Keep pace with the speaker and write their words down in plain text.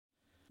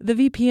The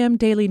VPM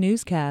Daily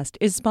Newscast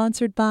is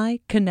sponsored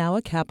by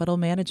Kanawha Capital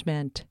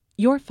Management.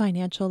 Your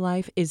financial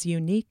life is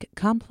unique,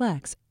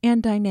 complex,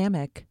 and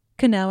dynamic.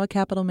 Kanawha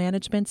Capital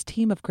Management's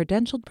team of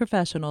credentialed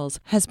professionals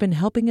has been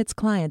helping its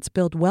clients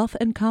build wealth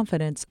and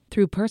confidence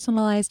through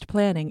personalized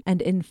planning and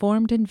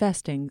informed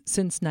investing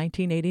since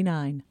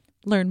 1989.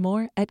 Learn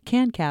more at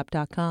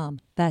cancap.com.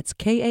 That's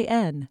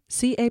KANCAP.com.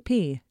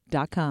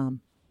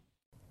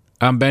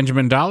 I'm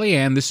Benjamin Dolly,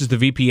 and this is the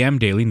VPM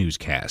Daily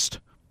Newscast.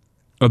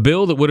 A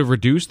bill that would have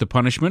reduced the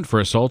punishment for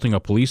assaulting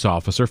a police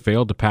officer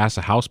failed to pass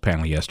a House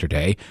panel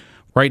yesterday.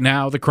 Right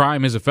now, the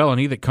crime is a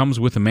felony that comes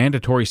with a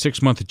mandatory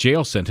 6-month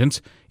jail sentence,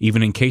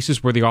 even in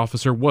cases where the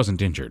officer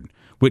wasn't injured.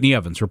 Whitney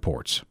Evans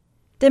reports.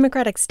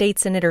 Democratic State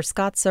Senator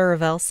Scott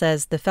Sorovel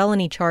says the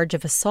felony charge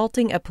of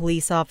assaulting a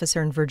police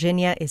officer in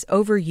Virginia is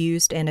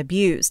overused and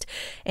abused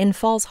and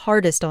falls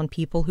hardest on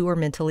people who are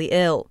mentally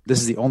ill.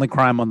 This is the only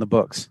crime on the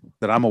books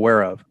that I'm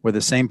aware of where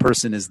the same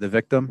person is the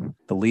victim,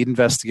 the lead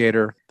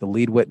investigator, the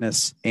lead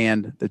witness,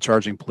 and the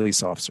charging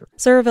police officer.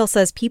 Sorovel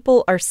says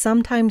people are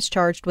sometimes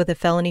charged with a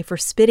felony for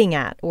spitting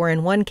at, or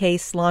in one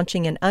case,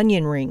 launching an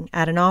onion ring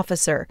at an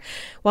officer.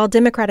 While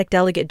Democratic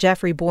Delegate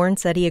Jeffrey Bourne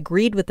said he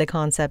agreed with the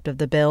concept of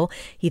the bill,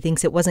 he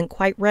thinks it wasn't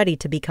quite ready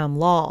to become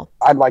law.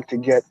 I'd like to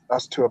get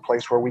us to a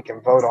place where we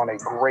can vote on a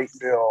great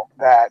bill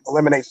that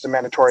eliminates the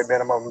mandatory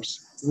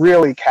minimums,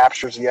 really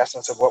captures the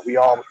essence of what we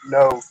all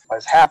know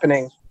is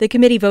happening. The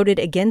committee voted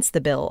against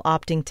the bill,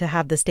 opting to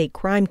have the State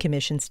Crime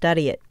Commission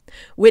study it.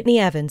 Whitney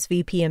Evans,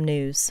 VPM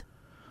News.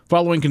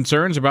 Following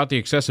concerns about the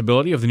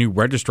accessibility of the new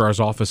registrar's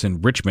office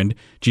in Richmond,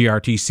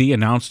 GRTC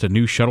announced a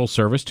new shuttle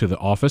service to the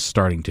office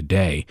starting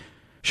today.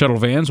 Shuttle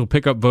vans will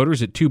pick up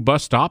voters at 2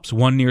 bus stops,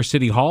 one near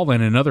City Hall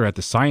and another at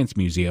the Science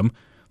Museum.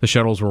 The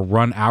shuttles will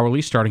run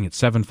hourly starting at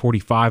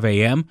 7:45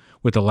 a.m.,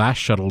 with the last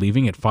shuttle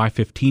leaving at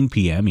 5:15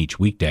 p.m. each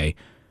weekday.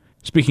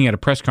 Speaking at a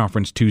press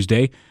conference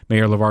Tuesday,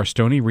 Mayor LeVar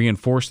Stoney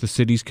reinforced the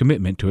city's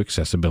commitment to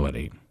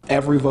accessibility.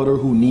 Every voter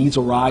who needs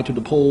a ride to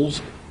the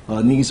polls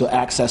needs to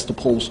access the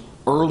polls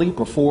early,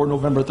 before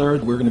November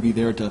 3rd. We're going to be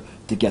there to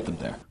get them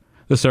there.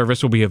 The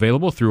service will be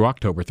available through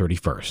October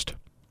 31st.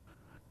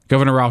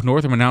 Governor Ralph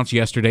Northam announced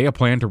yesterday a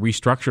plan to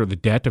restructure the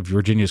debt of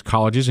Virginia's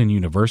colleges and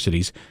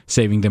universities,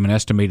 saving them an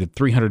estimated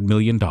 $300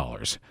 million.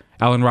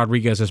 Alan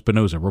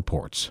Rodriguez-Espinoza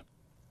reports.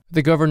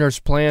 The governor's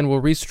plan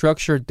will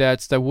restructure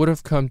debts that would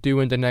have come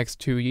due in the next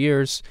 2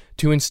 years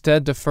to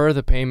instead defer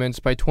the payments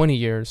by 20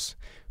 years.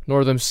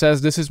 Northam says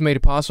this is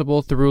made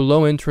possible through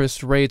low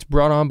interest rates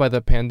brought on by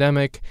the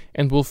pandemic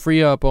and will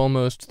free up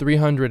almost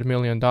 $300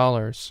 million.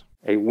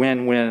 A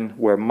win-win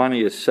where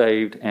money is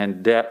saved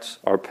and debts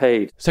are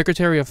paid.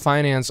 Secretary of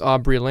Finance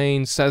Aubrey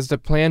Lane says the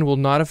plan will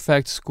not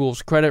affect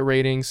schools' credit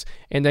ratings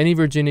and any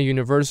Virginia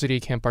university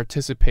can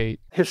participate.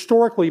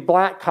 Historically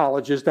black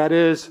colleges, that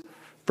is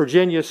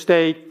Virginia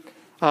State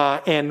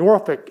and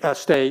Norfolk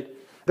State,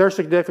 there are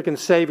significant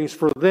savings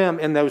for them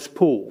in those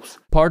pools.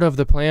 Part of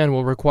the plan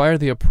will require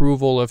the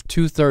approval of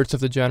 2/3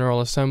 of the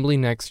General Assembly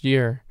next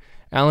year.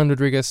 Alan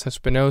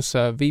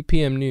Rodriguez-Espinoza,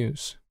 VPM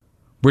News.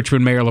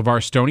 Richmond Mayor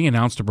LeVar Stoney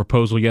announced a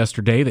proposal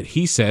yesterday that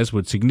he says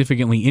would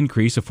significantly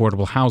increase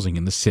affordable housing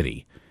in the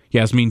city.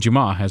 Yasmin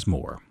Jama has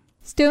more.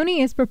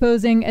 Stoney is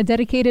proposing a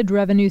dedicated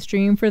revenue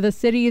stream for the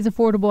city's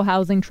Affordable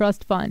Housing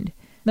Trust Fund.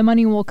 The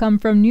money will come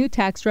from new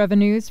tax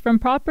revenues from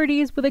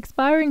properties with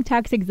expiring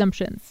tax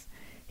exemptions.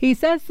 He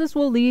says this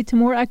will lead to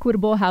more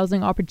equitable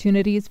housing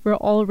opportunities for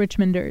all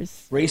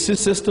Richmonders. Racist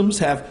systems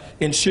have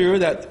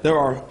ensured that there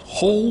are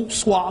whole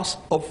swaths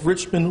of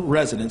Richmond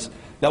residents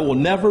that will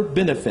never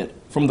benefit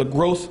from the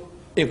growth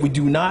if we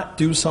do not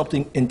do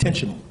something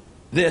intentional.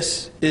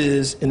 This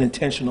is an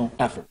intentional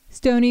effort.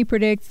 Stoney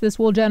predicts this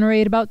will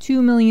generate about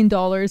 $2 million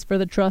for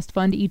the trust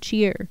fund each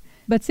year.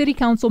 But City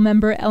Council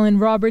member Ellen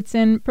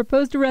Robertson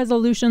proposed a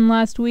resolution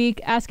last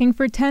week asking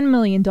for $10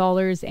 million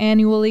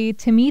annually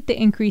to meet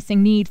the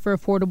increasing need for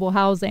affordable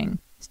housing.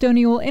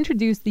 Stoney will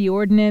introduce the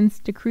ordinance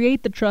to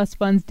create the trust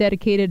fund's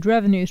dedicated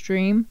revenue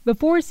stream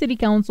before City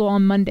Council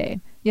on Monday.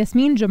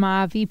 Yasmin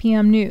Jama,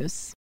 VPM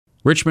News.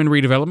 Richmond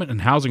Redevelopment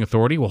and Housing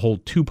Authority will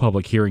hold 2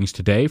 public hearings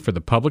today for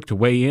the public to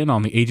weigh in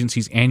on the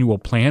agency's annual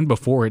plan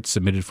before it's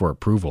submitted for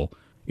approval.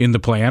 In the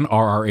plan,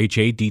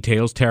 RRHA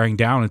details tearing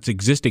down its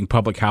existing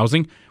public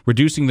housing,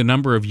 reducing the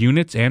number of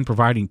units, and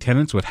providing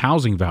tenants with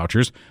housing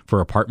vouchers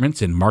for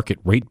apartments in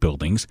market-rate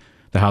buildings.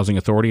 The Housing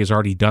Authority has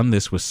already done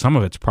this with some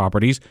of its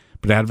properties,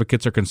 but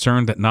advocates are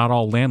concerned that not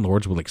all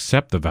landlords will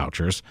accept the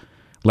vouchers.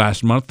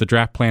 Last month, the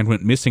draft plan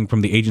went missing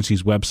from the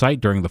agency's website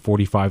during the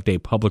 45-day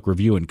public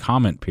review and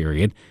comment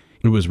period.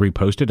 It was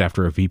reposted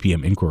after a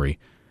VPM inquiry.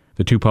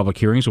 The 2 public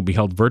hearings will be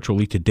held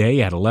virtually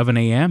today at 11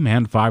 a.m.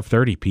 and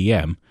 5:30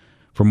 p.m.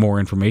 For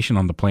more information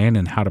on the plan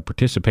and how to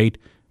participate,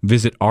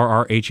 visit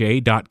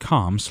rrha.com/news.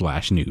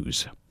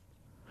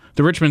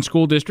 The Richmond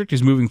School District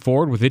is moving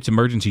forward with its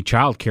emergency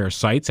child care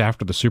sites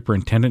after the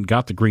superintendent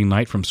got the green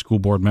light from school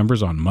board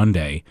members on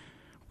Monday.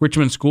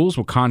 Richmond schools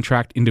will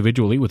contract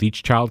individually with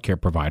each child care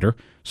provider.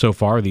 So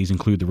far, these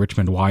include the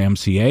Richmond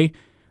YMCA,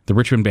 the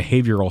Richmond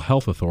Behavioral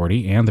Health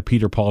Authority, and the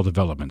Peter Paul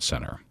Development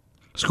Center.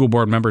 School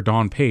board member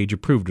Dawn Page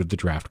approved of the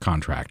draft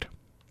contract.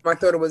 I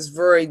thought it was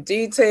very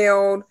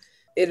detailed.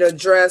 It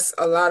addressed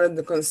a lot of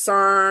the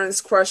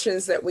concerns,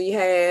 questions that we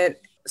had.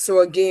 So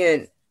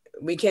again,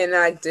 we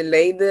cannot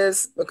delay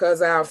this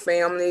because our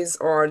families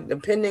are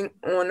depending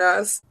on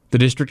us. The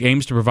district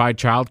aims to provide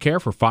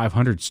childcare for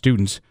 500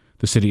 students.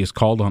 The city has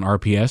called on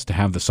RPS to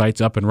have the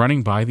sites up and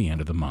running by the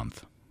end of the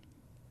month.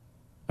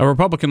 A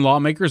Republican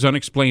lawmaker's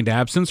unexplained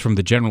absence from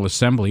the General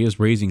Assembly is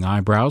raising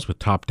eyebrows with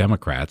top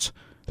Democrats.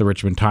 The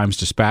Richmond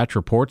Times-Dispatch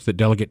reports that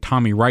Delegate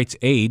Tommy Wright's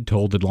aide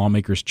told the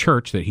lawmaker's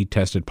church that he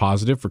tested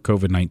positive for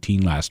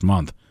COVID-19 last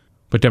month.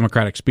 But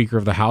Democratic Speaker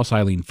of the House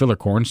Eileen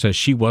Fillicorn says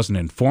she wasn't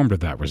informed of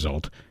that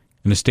result.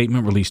 In a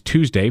statement released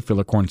Tuesday,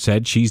 Fillicorn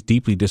said she's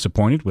deeply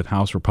disappointed with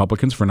House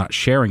Republicans for not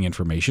sharing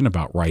information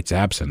about Wright's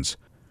absence.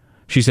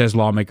 She says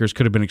lawmakers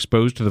could have been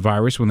exposed to the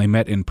virus when they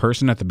met in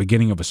person at the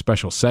beginning of a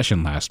special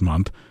session last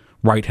month.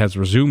 Wright has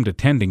resumed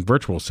attending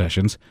virtual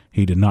sessions.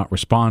 He did not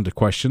respond to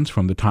questions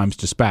from the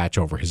Times-Dispatch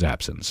over his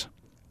absence.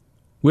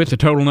 With the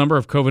total number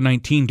of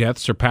COVID-19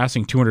 deaths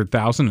surpassing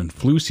 200,000 and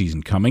flu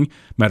season coming,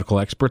 medical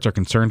experts are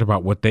concerned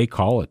about what they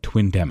call a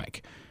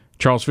twindemic.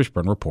 Charles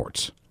Fishburne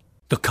reports.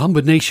 The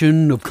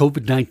combination of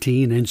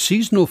COVID-19 and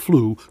seasonal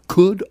flu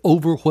could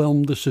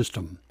overwhelm the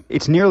system.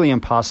 It's nearly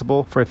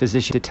impossible for a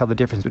physician to tell the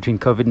difference between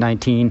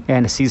COVID-19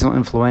 and a seasonal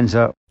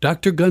influenza.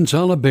 Dr.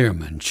 Gonzalo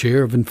Behrman,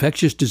 Chair of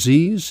Infectious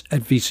Disease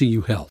at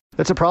VCU Health.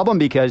 That's a problem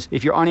because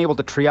if you're unable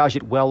to triage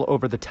it well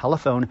over the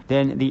telephone,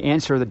 then the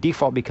answer, the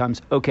default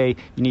becomes, okay,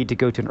 you need to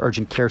go to an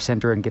urgent care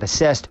center and get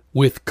assessed.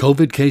 With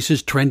COVID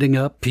cases trending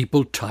up,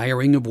 people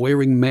tiring of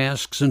wearing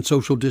masks and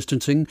social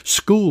distancing,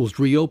 schools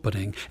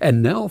reopening,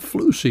 and now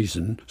flu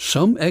season,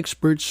 some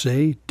experts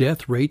say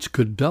death rates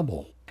could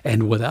double.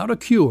 And without a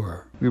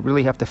cure, we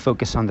really have to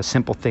focus on the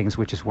simple things,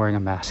 which is wearing a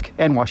mask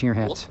and washing your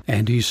hands.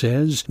 And he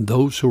says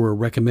those who are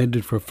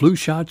recommended for flu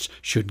shots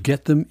should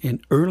get them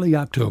in early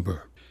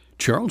October.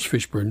 Charles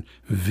Fishburne,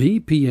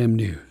 VPM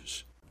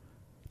News.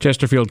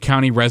 Chesterfield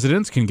County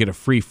residents can get a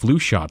free flu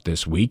shot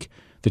this week.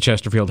 The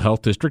Chesterfield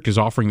Health District is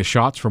offering the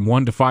shots from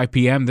 1 to 5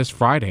 p.m. this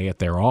Friday at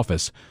their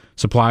office.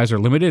 Supplies are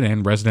limited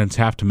and residents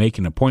have to make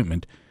an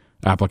appointment.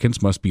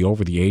 Applicants must be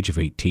over the age of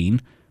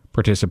 18.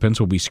 Participants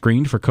will be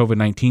screened for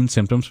COVID-19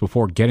 symptoms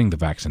before getting the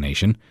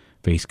vaccination.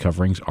 Face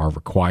coverings are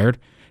required.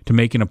 To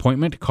make an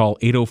appointment, call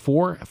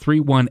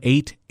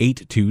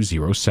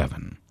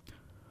 804-318-8207.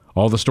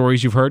 All the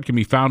stories you've heard can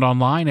be found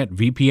online at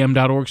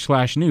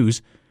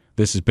vpm.org/news.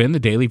 This has been the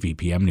Daily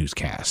VPM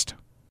Newscast.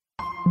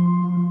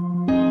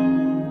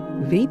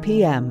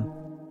 VPM.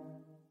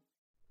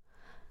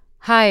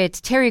 Hi, it's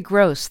Terry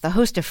Gross, the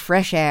host of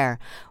Fresh Air.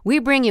 We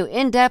bring you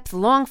in-depth,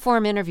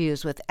 long-form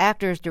interviews with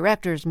actors,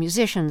 directors,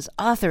 musicians,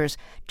 authors,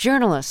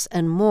 journalists,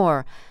 and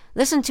more.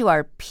 Listen to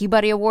our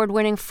Peabody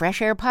Award-winning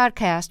Fresh Air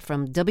podcast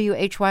from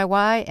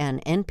WHYY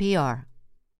and NPR.